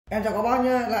Em chào các bác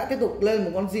nhé, lại tiếp tục lên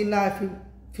một con rinnai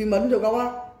phím ấn cho các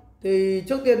bác. Thì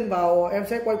trước tiên vào em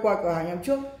sẽ quay qua cửa hàng em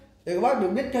trước để các bác được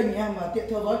biết kênh em và tiện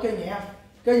theo dõi kênh nhà em.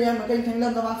 Kênh em là kênh Thanh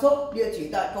Lâm Ra Bán Shop, địa chỉ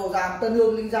tại Cầu Giàng, Tân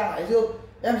Hương, Ninh Giang, Hải Dương.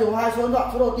 Em dùng hai số điện thoại,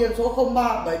 số đầu tiên số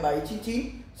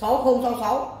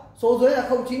 0377996066, số dưới là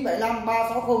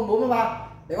 0975360413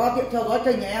 để các bác tiện theo dõi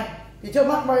kênh nhà em. Thì trước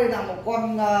mắt đây là một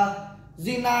con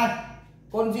rinnai.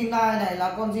 Con rinnai này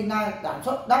là con rinnai sản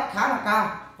xuất đắt khá là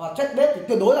cao và chất bếp thì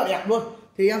tuyệt đối là đẹp luôn.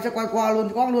 Thì em sẽ quay qua luôn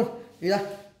cho các bác luôn. Thì đây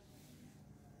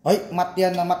ấy, mặt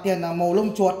tiền là màu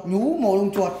lông chuột, nhú màu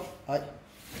lông chuột đấy,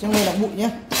 trên đây là bụi nhé.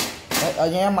 Đấy, ở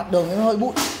nhà em mặt đường nó hơi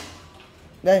bụi.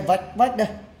 Đây vách đây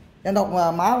em đọc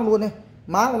là má luôn đây,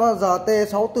 má của nó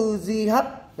RT64JH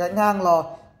gạch ngang là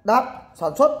đát,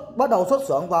 sản xuất bắt đầu xuất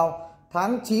xưởng vào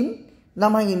tháng 9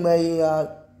 năm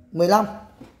 2015.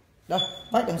 Đây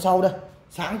vách đằng sau đây,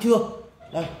 sáng chưa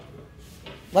đây,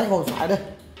 vách hồ xoài đây,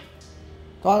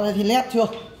 có đây thì led chưa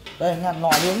đây, ngàn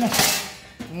lò nướng này.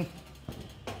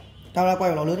 Camera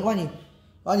quay vào lò nướng cho các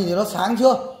bác nhìn thì nó sáng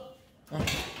chưa đây,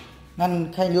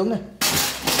 ngăn khay nướng này,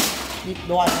 bít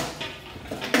đoi này.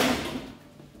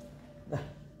 Đây.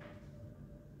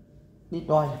 Bít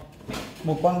đoi,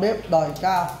 một con bếp đời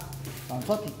cao, sản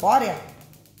xuất thì quá đẹp.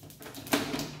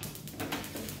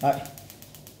 Đấy.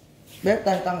 Bếp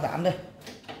đây tăng giảm đây,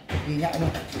 cực kỳ nhạy luôn.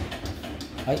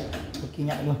 Đấy, cực kỳ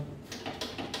nhạy luôn.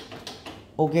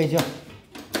 Ok chưa?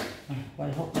 Quay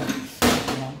hốc này.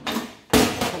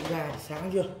 Hốc ga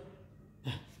sáng chưa?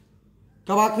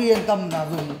 Các bác cứ yên tâm là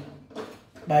dùng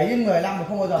 7 đến 10 năm mà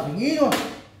không bao giờ phải nghĩ luôn.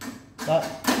 Đấy.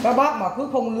 Các bác mà cứ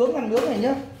không nướng ăn nướng này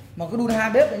nhá, mà cứ đun hai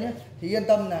bếp này nhá, thì yên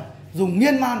tâm là dùng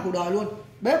miên man cuộc đời luôn.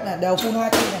 Bếp này đều phun 2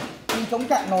 tay này, chống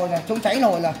cạn nồi này, chống cháy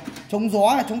nồi là, chống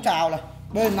gió này, chống trào này.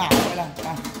 Bên nào gọi là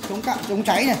chống cạn, chống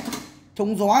cháy này,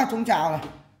 chống gió, chống trào này.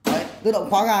 Đấy, tự động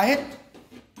khóa ga hết.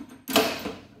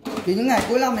 Thì những ngày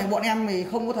cuối năm này bọn em thì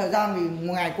không có thời gian, vì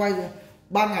một ngày quay,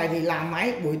 ban ngày thì làm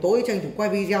máy, buổi tối tranh thủ quay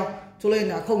video, cho nên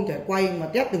là không thể quay mà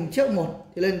test từng chiếc một,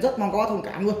 thì nên rất mong có thông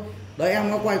cảm luôn. Đấy,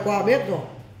 em đã quay qua bếp rồi.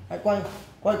 Đấy,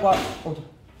 quay qua. Ôi,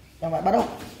 em lại bắt đầu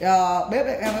bếp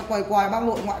đấy, em đã quay qua bác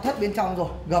nội ngoại thất bên trong rồi,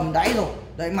 gầm đáy rồi,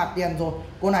 đấy, mặt tiền rồi.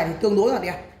 Con này thì tương đối là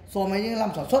đẹp, so với những năm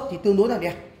sản xuất thì tương đối là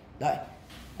đẹp. Đấy,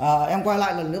 em quay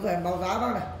lại lần nữa và em báo giá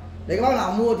bác này. Để các bác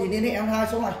nào mua thì liên hệ em hai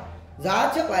số này.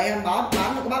 Giá trước là em bán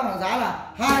cho các bác là giá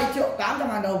là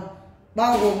 2.800.000 đồng,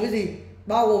 bao gồm cái gì?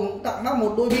 Bao gồm tặng bác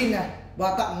một đôi pin này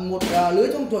và tặng một lưới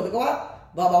chống chuột cho các bác,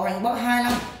 và bảo hành bác 2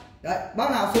 năm. Đấy,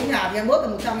 bác nào xuống nhà thì em bớt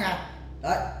được 100.000.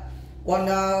 Đấy, còn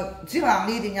ship hàng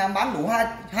đi thì nhà em bán đủ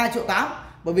 2.800.000,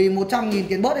 bởi vì 100.000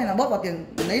 tiền bớt này là bớt vào tiền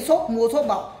lấy xốp, mua xốp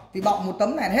bọc, thì bọc một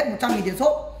tấm này hết 100.000 tiền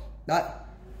xốp. Đấy,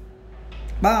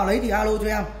 bác nào lấy thì alo cho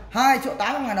em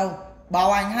 2.800.000 đồng,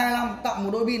 bảo hành 2 năm, tặng một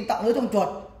đôi pin, tặng lưới chống chuột.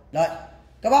 Đấy,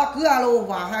 các bác cứ alo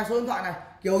vào hai số điện thoại này,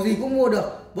 kiểu gì cũng mua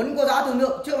được, vẫn có giá thương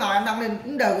lượng. Trước nào em đăng lên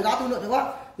cũng đều có giá thương lượng cho các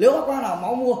bác, nếu các bác nào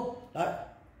máu mua. Đấy,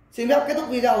 xin phép kết thúc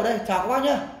video ở đây, chào các bác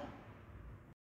nhé.